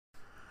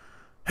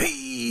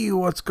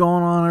What's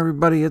going on,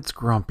 everybody? It's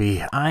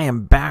Grumpy. I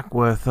am back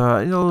with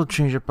a little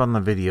change up on the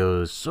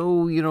videos.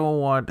 So, you know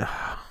what?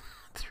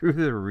 Through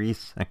the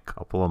recent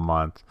couple of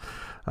months,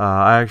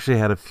 I actually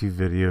had a few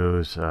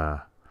videos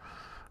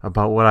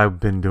about what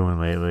I've been doing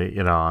lately,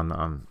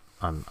 on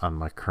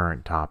my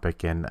current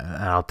topic, and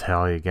I'll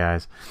tell you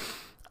guys,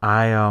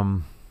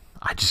 I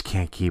just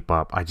can't keep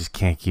up. I just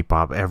can't keep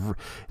up.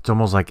 It's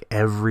almost like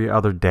every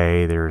other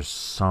day there's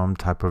some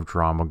type of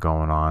drama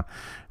going on.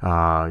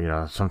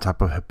 Some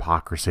type of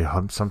hypocrisy,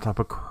 some type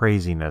of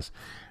craziness,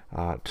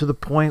 to the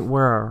point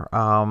where,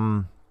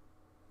 apparently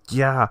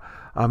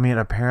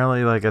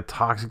like a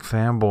toxic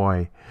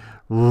fanboy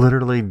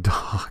literally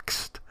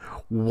doxed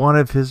one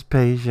of his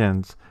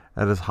patients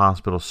at his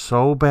hospital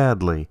so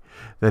badly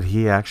that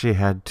he actually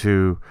had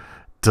to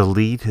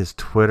delete his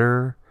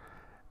Twitter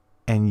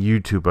and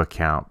YouTube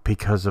account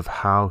because of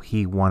how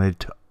he wanted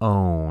to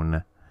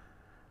own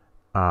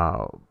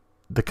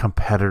the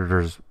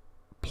competitor's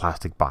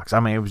plastic box. I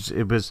mean,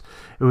 it's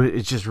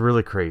just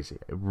really crazy,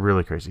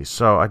 really crazy.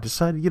 So I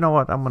decided, you know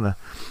what, I wanted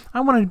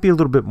to be a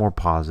little bit more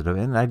positive,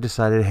 and I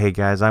decided, hey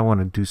guys, I want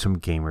to do some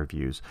game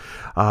reviews.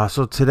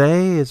 So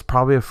today is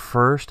probably a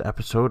first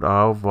episode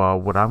of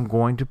what I'm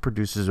going to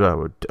produce. Is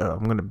I'm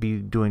going to be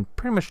doing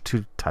pretty much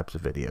two types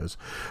of videos.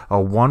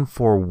 One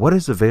for what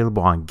is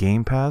available on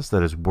Game Pass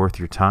that is worth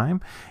your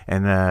time,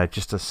 and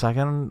just a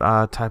second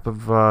type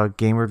of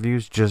game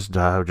reviews, just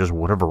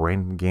whatever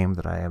random game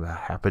that I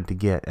happen to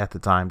get at the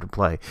time to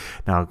play.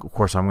 Now, of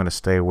course, I'm going to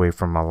stay away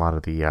from a lot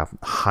of the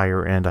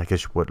higher end, I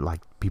guess what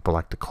people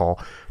like to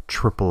call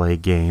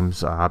AAA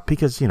games,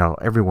 because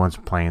everyone's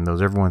playing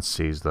those, everyone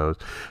sees those.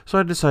 So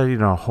I decided,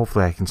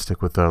 hopefully I can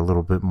stick with a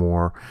little bit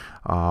more,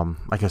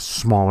 I guess,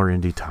 smaller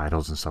indie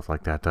titles and stuff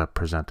like that to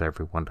present to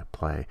everyone to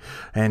play.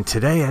 And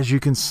today, as you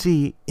can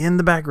see in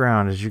the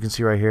background, as you can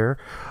see right here,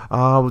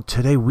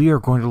 today we are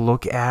going to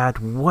look at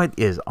what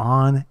is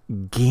on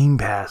Game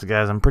Pass,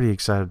 guys. I'm pretty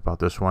excited about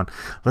this one.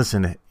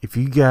 Listen, if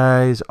you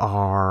guys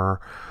are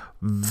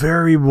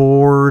very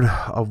bored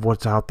of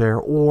what's out there,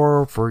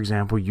 or for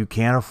example you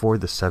can't afford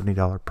the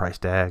 $70 price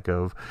tag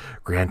of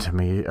Gran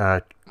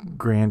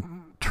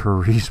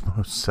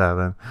Turismo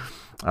 7,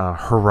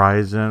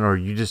 Horizon, or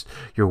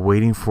you're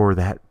waiting for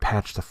that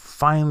patch to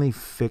finally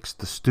fix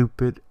the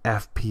stupid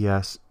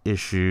FPS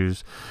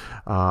issues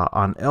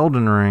on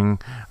Elden Ring,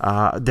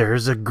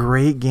 there's a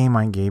great game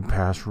on Game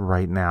Pass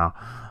right now,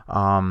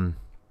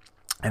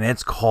 and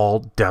it's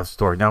called Death's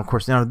Door. Now, of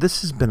course,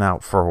 this has been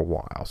out for a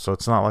while, so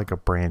it's not like a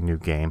brand new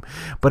game,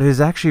 but it has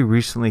actually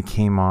recently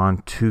came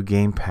on to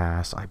Game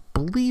Pass, I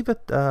believe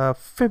at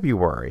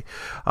February.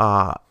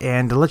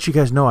 And to let you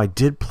guys know, I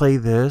did play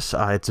this.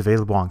 It's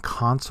available on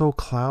console,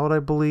 cloud, I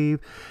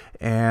believe,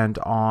 and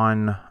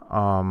on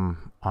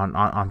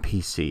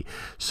PC.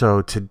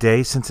 So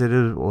today, since it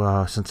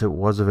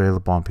was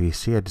available on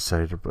PC, I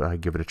decided to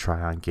give it a try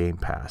on Game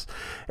Pass,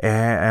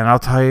 and I'll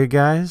tell you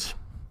guys,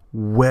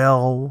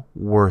 well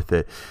worth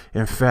it.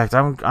 In fact,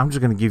 I'm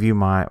just going to give you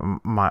my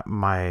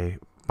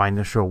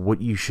initial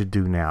what you should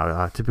do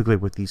now. Typically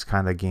with these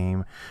kind of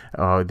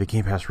the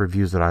Game Pass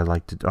reviews that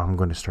I'm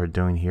going to start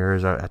doing here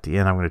is at the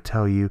end I'm going to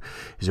tell you,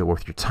 is it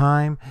worth your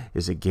time?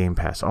 Is it Game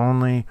Pass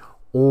only?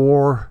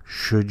 Or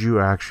should you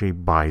actually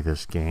buy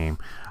this game?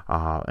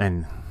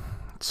 And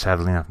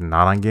sadly enough,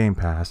 not on Game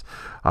Pass,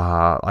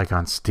 like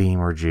on Steam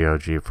or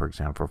GOG, for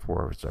example.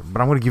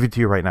 But I'm going to give it to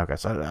you right now,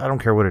 guys. I don't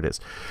care what it is.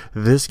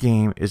 This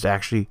game is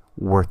actually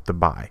worth the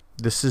buy.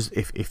 This is,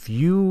 if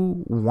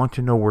you want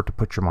to know where to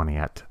put your money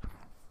at,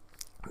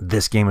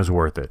 this game is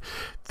worth it.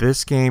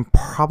 This game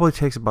probably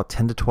takes about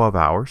 10 to 12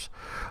 hours.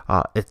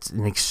 It's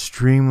an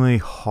extremely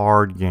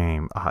hard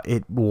game.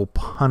 It will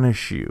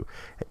punish you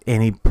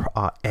at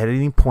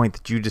any point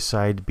that you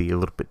decide to be a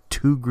little bit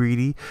too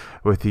greedy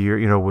with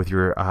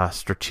your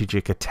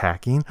strategic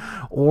attacking,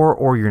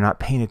 or you're not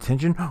paying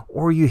attention,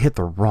 or you hit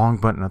the wrong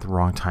button at the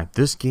wrong time.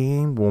 This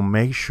game will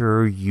make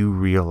sure you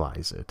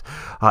realize it.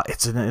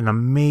 It's an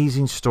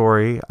amazing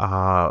story,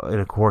 and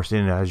of course,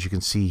 as you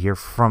can see here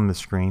from the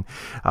screen,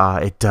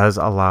 it does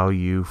allow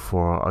you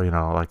for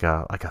like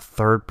a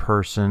third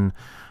person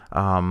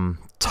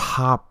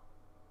top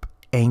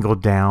angle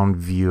down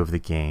view of the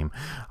game.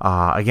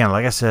 Again,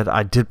 like I said,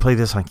 I did play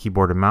this on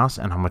keyboard and mouse,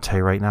 and I'm gonna tell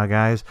you right now,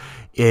 guys,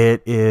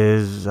 it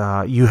is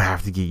you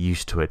have to get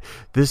used to it.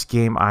 This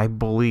game, I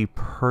believe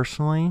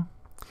personally,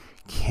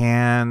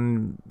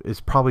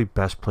 is probably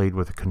best played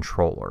with a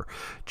controller,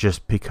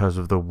 just because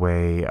of the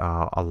way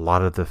a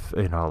lot of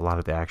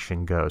the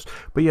action goes.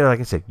 But yeah, like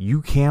I said,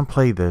 you can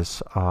play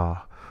this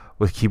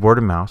with keyboard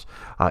and mouse.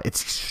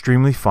 It's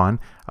extremely fun.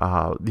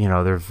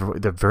 They're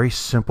very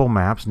simple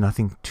maps,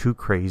 nothing too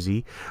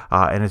crazy,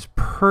 and it's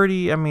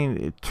pretty. I mean,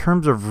 in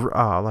terms of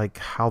like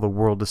how the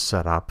world is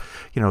set up,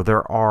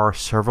 there are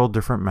several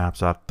different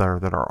maps out there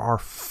that are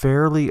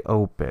fairly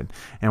open,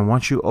 and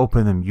once you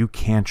open them, you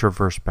can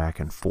traverse back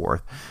and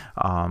forth.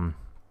 So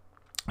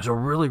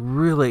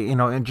really,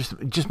 and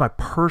just my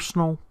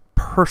personal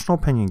personal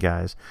opinion,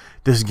 guys,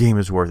 this game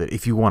is worth it.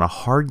 If you want a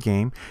hard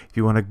game, if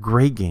you want a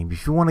great game,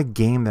 if you want a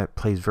game that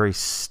plays very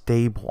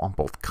stable on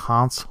both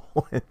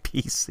console and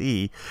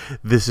PC,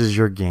 this is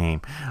your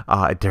game.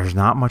 There's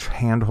not much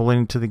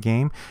hand-holding to the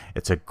game.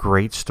 It's a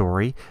great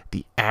story.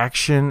 The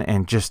action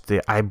and just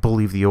I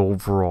believe the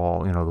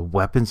overall, the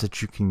weapons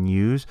that you can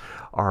use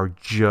are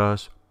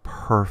just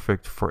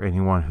perfect for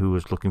anyone who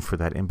is looking for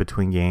that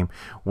in-between game,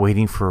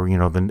 waiting for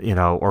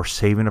or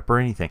saving up or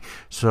anything.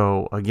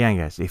 So again,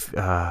 guys, if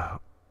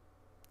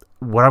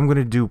what I'm going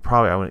to do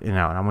probably, and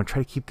I'm going to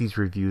try to keep these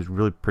reviews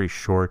really pretty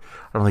short.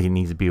 I don't think it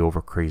needs to be over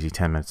crazy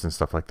 10 minutes and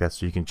stuff like that,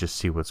 so you can just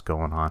see what's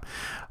going on.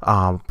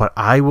 But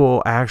I'm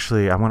going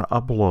to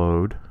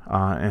upload,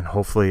 and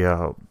hopefully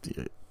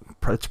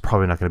it's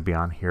probably not going to be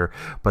on here,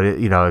 but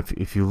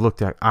if you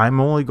looked at, I'm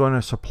only going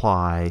to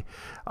supply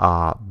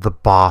the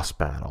boss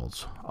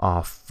battles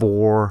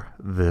for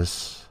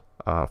this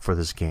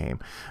game,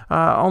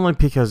 only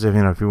because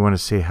if you want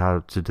to see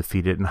how to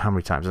defeat it and how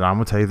many times. And I'm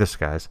gonna tell you this,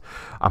 guys,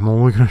 I'm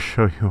only gonna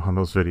show you on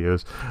those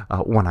videos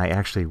when I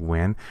actually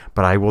win.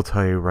 But I will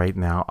tell you right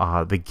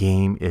now, the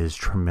game is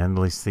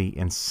tremendously,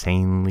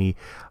 insanely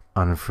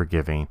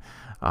unforgiving.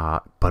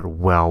 But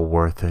well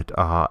worth it,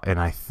 and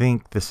I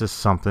think this is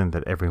something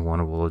that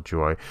everyone will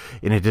enjoy.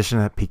 In addition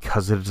to that,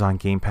 because it is on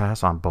Game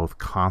Pass on both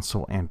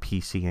console and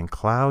PC and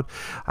cloud,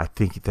 I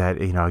think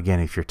that again,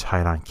 if you're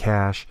tight on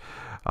cash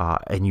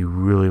and you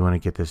really want to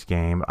get this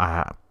game,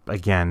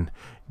 again,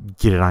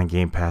 get it on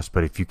Game Pass.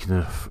 But if you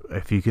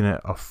can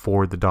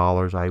afford the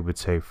dollars, I would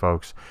say,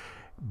 folks,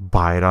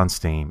 buy it on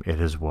Steam. It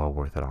is well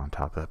worth it on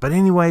top of that. But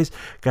anyways,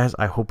 guys,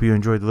 I hope you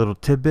enjoyed the little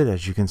tidbit.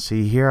 As you can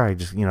see here, I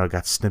just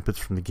got snippets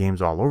from the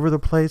games all over the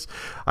place.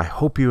 I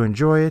hope you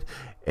enjoy it.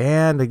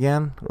 And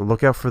again,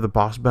 look out for the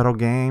boss battle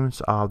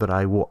games that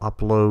I will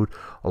upload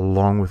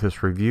along with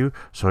this review.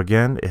 So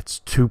again, it's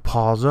 2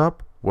 paws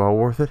up. Well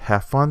worth it.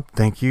 Have fun.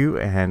 Thank you.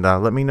 And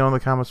let me know in the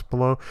comments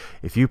below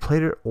if you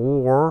played it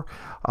or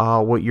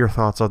what your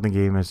thoughts on the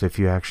game is if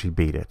you actually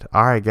beat it.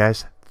 All right,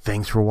 guys.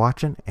 Thanks for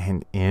watching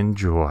and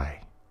enjoy.